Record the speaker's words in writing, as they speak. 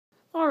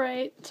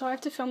Alright, so I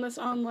have to film this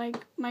on,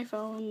 like, my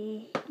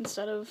phone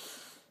instead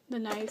of the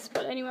nice.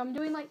 But anyway, I'm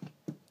doing, like,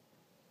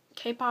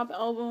 K-pop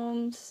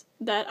albums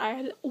that I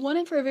had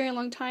wanted for a very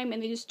long time,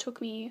 and they just took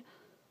me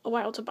a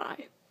while to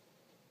buy,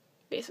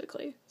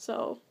 basically.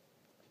 So,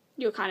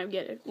 you'll kind of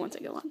get it once I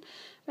go on.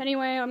 But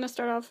anyway, I'm gonna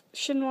start off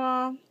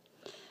Shinhwa.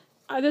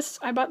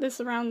 I bought this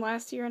around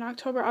last year in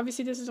October.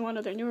 Obviously, this is one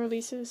of their new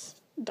releases,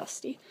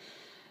 Dusty.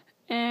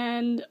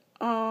 And,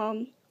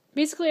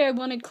 basically, I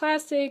wanted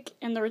Classic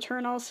and The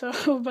Return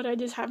also, but I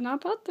just have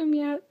not bought them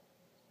yet.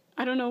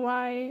 I don't know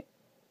why.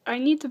 I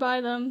need to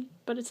buy them,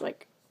 but it's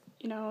like,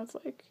 it's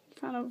like,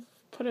 kind of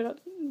put it up.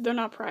 They're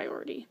not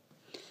priority.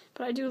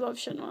 But I do love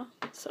Shinhwa,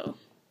 so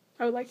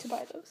I would like to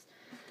buy those.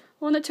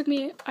 One that took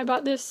me, I'd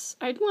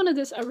wanted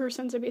this ever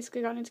since I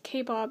basically got into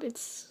K-pop.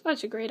 It's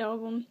such a great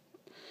album.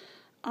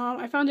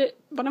 I found it,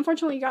 but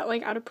unfortunately got,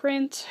 like, out of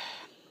print.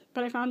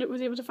 But I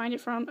was able to find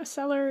it from a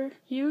seller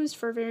used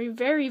for a very,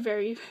 very,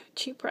 very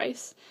cheap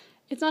price.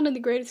 It's not in the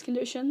greatest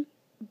condition,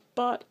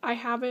 but I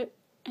have it,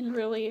 and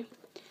really,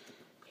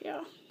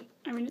 yeah.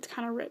 I mean, it's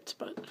kind of ripped,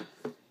 but,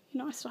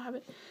 I still have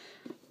it.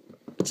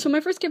 So my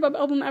first K-pop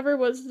album ever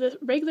was the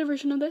regular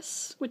version of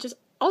this, which is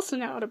also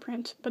now out of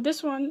print. But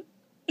this one,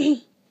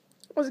 I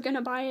was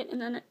gonna buy it,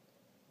 and then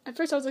at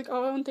first I was like,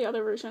 oh, I want the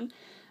other version.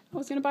 I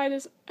was gonna buy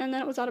this, and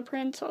then it was out of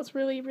print, so I was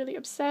really, really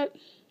upset.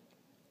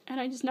 And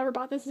I just never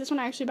bought this. This one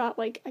I actually bought,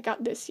 I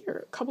got this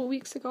year, a couple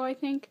weeks ago, I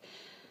think.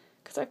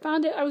 Because I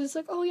found it, I was just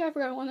like, oh yeah, I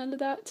forgot I wanted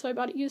that. So I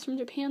bought it used from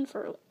Japan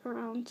for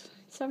around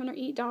 $7 or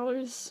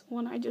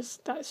 $8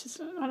 that's just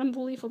an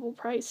unbelievable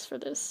price for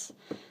this.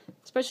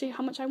 Especially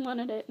how much I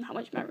wanted it and how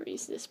much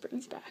memories this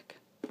brings back.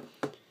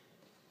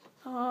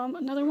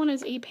 Another one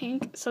is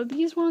A-Pink. So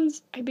these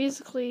ones, I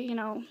basically,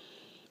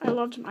 I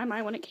loved My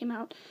Mind when it came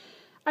out.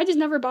 I just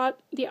never bought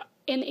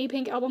an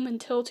A-Pink album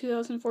until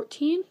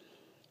 2014.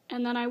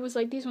 And then I was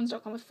like, these ones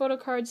don't come with photo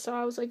cards, so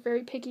I was, like,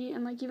 very picky.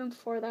 And, like, even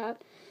before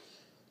that,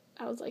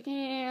 I was like,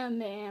 I'm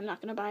not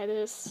gonna buy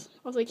this.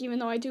 I was like, even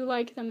though I do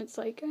like them, it's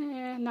like,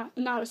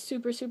 not a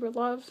super, super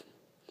love.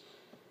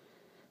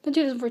 Then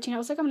 2014, I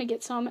was like, I'm gonna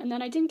get some. And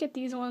then I didn't get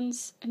these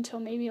ones until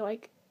maybe,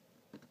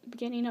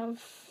 beginning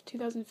of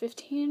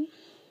 2015.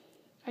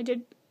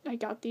 I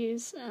got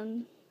these,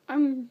 and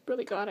I'm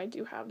really glad I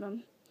do have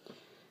them.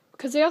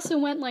 Because they also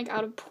went,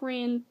 out of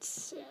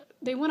print.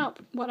 They went out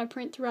of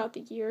print throughout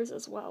the years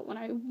as well, when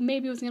I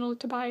maybe was going to look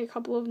to buy a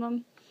couple of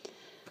them.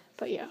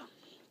 But yeah,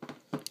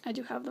 I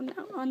do have them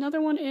now.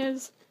 Another one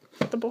is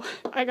The Boy.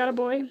 I Got a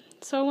Boy.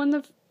 So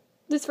when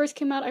this first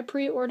came out, I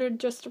pre-ordered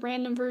just a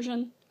random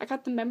version. I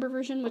got the member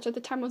version, which at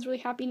the time I was really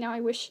happy. Now I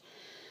wish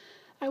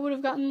I would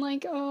have gotten,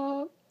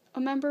 a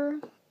member.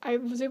 I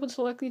was able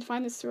to luckily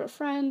find this through a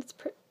friend.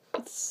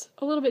 It's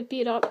a little bit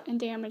beat up and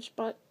damaged,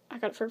 but I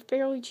got it for a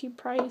fairly cheap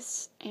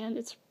price, and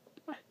it's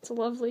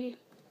lovely.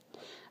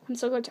 I'm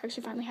so glad to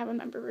actually finally have a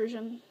member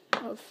version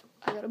of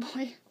I Got a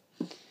Boy.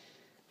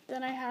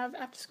 Then I have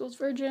After School's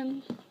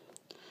Virgin.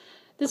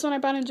 This one I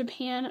bought in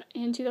Japan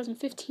in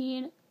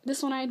 2015.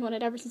 This one I had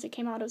wanted ever since it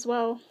came out as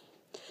well.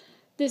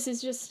 This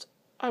is just,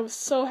 I was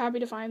so happy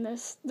to find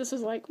this. This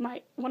was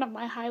one of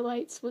my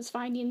highlights was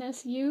finding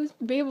this used.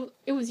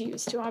 It was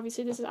used too,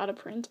 obviously. This is out of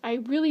print. I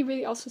really,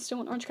 really also still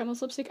want Orange Caramel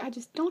lipstick. I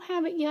just don't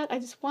have it yet. I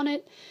just want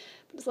it.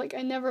 But it's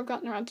I never have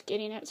gotten around to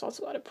getting it. It's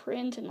also out of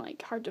print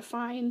and hard to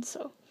find,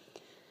 so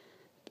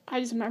I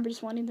just remember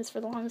just wanting this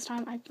for the longest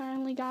time. I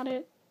finally got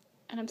it,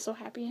 and I'm so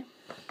happy.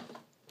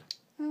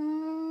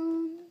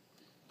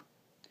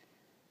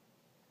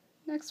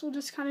 Next we'll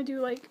just kind of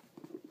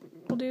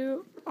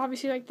do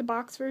obviously the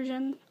box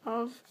version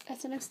of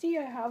SNSD.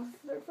 I have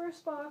their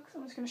first box.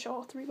 I'm just going to show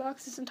all three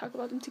boxes and talk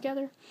about them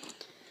together.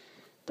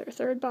 Their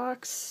third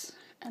box,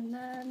 and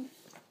then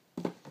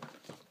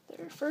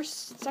their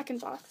second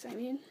box, I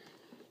mean.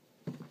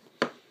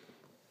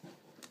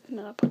 I'm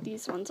going to put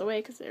these ones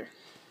away because they're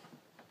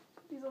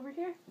these over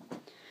here.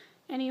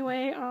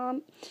 Anyway,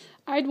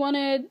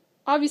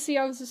 obviously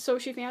I was a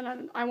Soshi fan,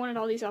 and I wanted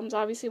all these albums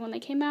obviously when they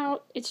came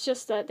out. It's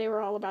just that they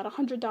were all about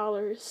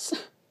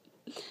 $100.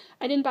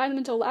 I didn't buy them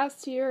until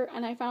last year,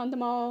 and I found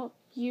them all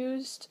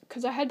used,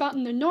 because I had bought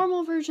the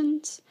normal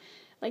versions,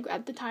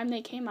 at the time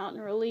they came out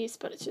and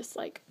released, but it's just,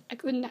 I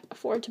couldn't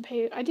afford to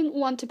pay, I didn't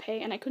want to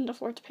pay, and I couldn't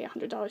afford to pay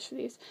 $100 for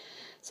these.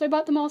 So I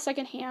bought them all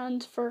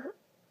secondhand for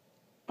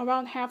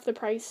around half the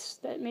price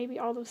that maybe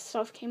all the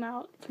stuff came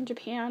out from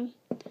Japan.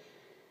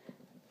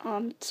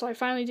 So I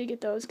finally did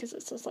get those, because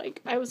it's just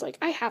I was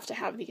I have to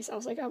have these. I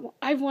was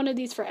I've wanted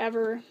these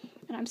forever,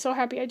 and I'm so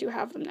happy I do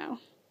have them now.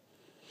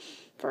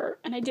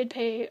 And I did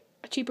pay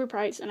a cheaper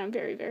price, and I'm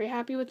very, very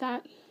happy with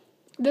that.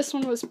 This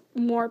one was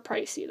more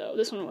pricey, though.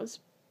 This one was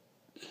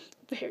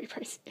very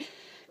pricey,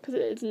 because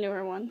it's a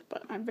newer one,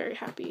 but I'm very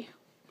happy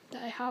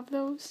that I have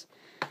those.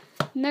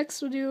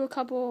 Next, we'll do a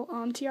couple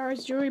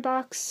t-ara's jewelry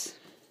box.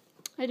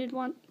 I did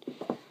one.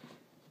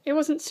 It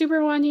wasn't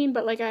super wanting,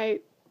 but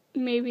I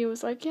maybe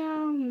was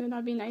yeah,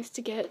 that'd be nice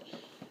to get.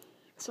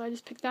 So I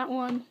just picked that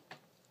one.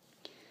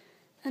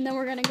 And then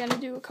we're gonna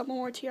do a couple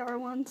more t-ara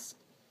ones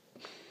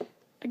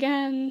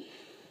again,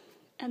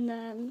 and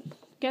then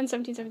again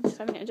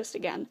 1777, and just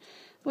again.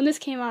 When this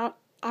came out,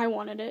 I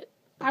wanted it.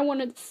 I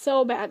wanted it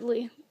so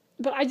badly,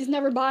 but I just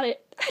never bought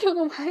it. I don't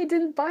know why I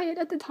didn't buy it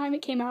at the time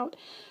it came out.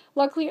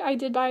 Luckily, I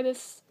did buy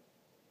this.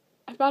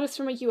 I bought this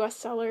from a US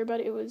seller, but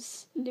it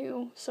was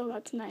new, so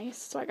that's nice.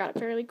 So I got it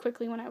fairly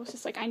quickly when I was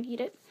just like, I need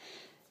it.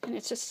 And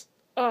it's just,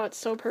 oh, it's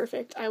so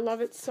perfect. I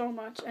love it so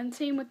much. And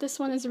same with this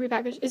one as the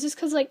repackage. It's just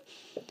because, like,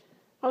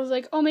 I was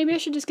like, oh, maybe I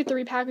should just get the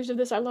repackage of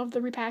this. I love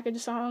the repackaged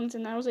songs.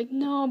 And I was like,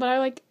 no, but I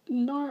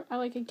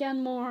like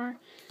Again more.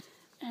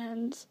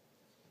 And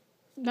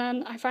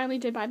then I finally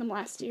did buy them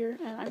last year,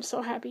 and I'm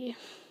so happy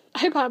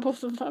I bought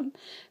both of them,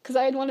 because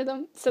I had wanted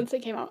them since they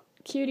came out.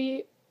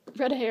 Cutie,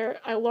 red hair,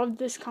 I loved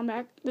this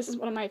comeback. This is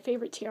one of my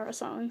favorite t-ara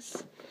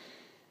songs.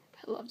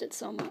 I loved it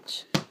so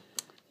much.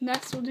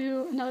 Next, we'll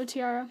do another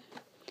t-ara.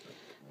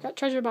 Got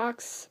Treasure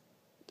Box.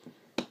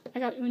 I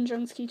got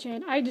Eunjung's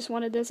keychain. I just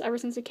wanted this ever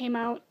since it came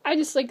out. I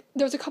just, like,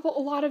 there was a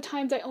lot of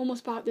times I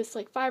almost bought this,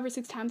 like, 5 or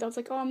 6 times. I was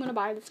like, oh, I'm gonna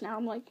buy this now.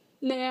 I'm like,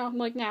 nah, I'm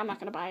not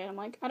gonna buy it. I'm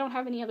like, I don't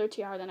have any other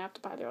tiara, then I have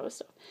to buy their other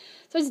stuff.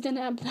 So I just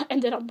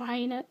ended up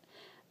buying it.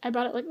 I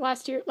bought it, like,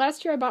 last year.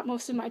 Last year I bought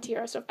most of my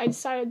tiara stuff. I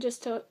decided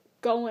just to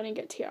go in and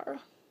get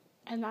t-ara.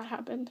 And that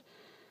happened.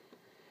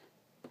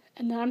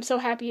 And then I'm so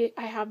happy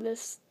I have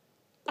this.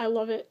 I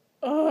love it.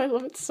 Oh, I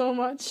love it so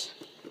much.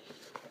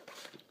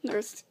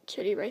 There's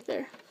Kitty right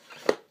there.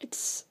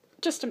 It's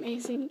just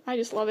amazing. I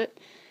just love it.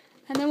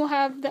 And then we'll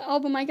have the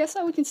album. I guess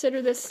I would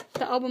consider this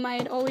the album I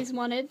had always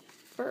wanted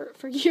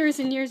for years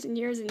and years and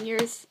years and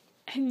years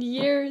and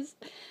years.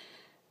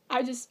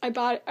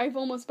 I've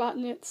almost bought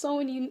it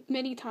so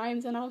many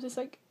times, and I was just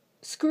like,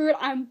 screw it,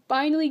 I'm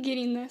finally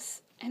getting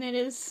this. And it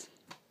is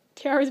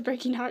t-ara's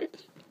Breaking Heart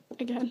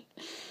again.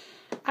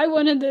 I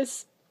wanted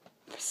this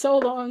for so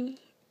long.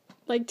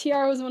 Like,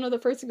 t-ara was one of the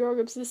first girl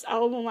groups. This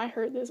album, I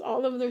heard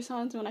all of their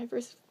songs when I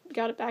first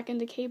got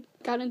into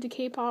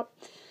K-pop.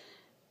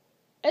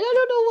 And I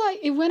don't know why.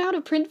 It went out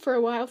of print for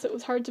a while, so it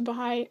was hard to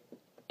buy.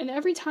 And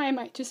every time,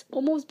 I just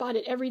almost bought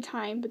it every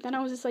time. But then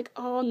I was just like,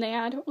 oh,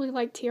 nah, I don't really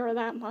like t-ara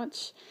that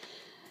much.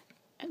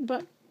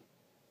 But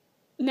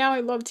now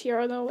I love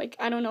t-ara, though. Like,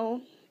 I don't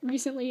know.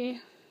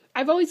 Recently,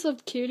 I've always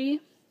loved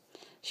Cutie.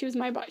 She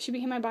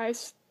became my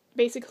bias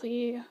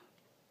basically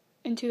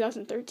in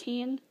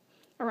 2013,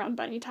 around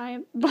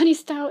bunny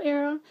style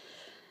era.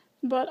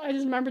 But I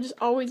just remember just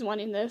always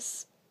wanting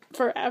this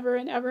forever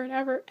and ever and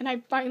ever. And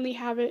I finally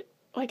have it.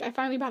 Like, I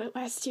finally bought it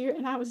last year,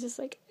 and I was just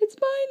like, it's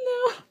mine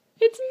now.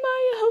 It's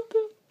my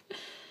album.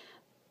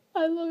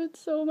 I love it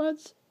so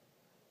much.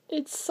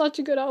 It's such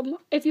a good album.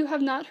 If you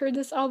have not heard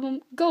this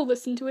album, go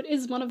listen to it. It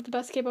is one of the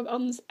best K-pop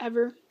albums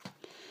ever.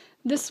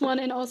 This one,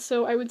 and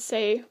also, I would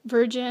say,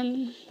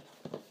 Virgin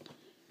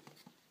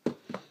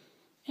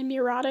and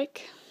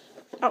Neurotic.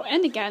 Oh,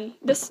 and again,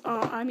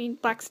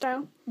 Black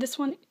Style. This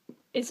one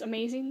is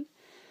amazing.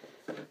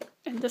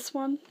 And this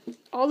one.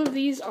 All of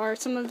these are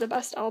some of the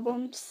best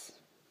albums.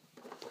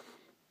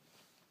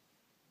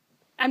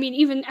 I mean,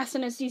 even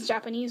SNSD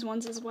Japanese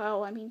ones as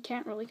well. I mean,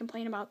 can't really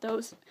complain about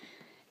those.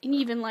 And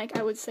even, like,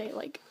 I would say,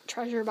 like,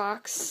 Treasure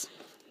Box.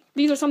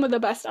 These are some of the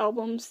best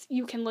albums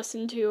you can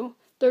listen to.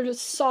 They're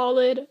just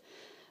solid.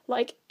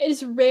 Like,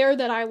 it's rare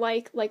that I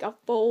like a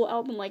full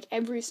album, like,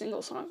 every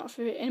single song off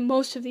of it. And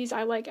most of these,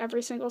 I like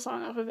every single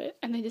song off of it.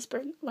 And they just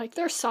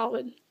they're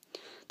solid.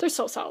 They're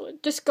so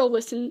solid. Just go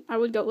listen. I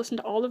would go listen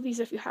to all of these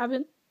if you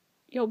haven't.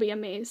 You'll be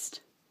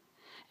amazed.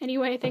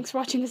 Anyway, thanks for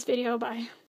watching this video. Bye.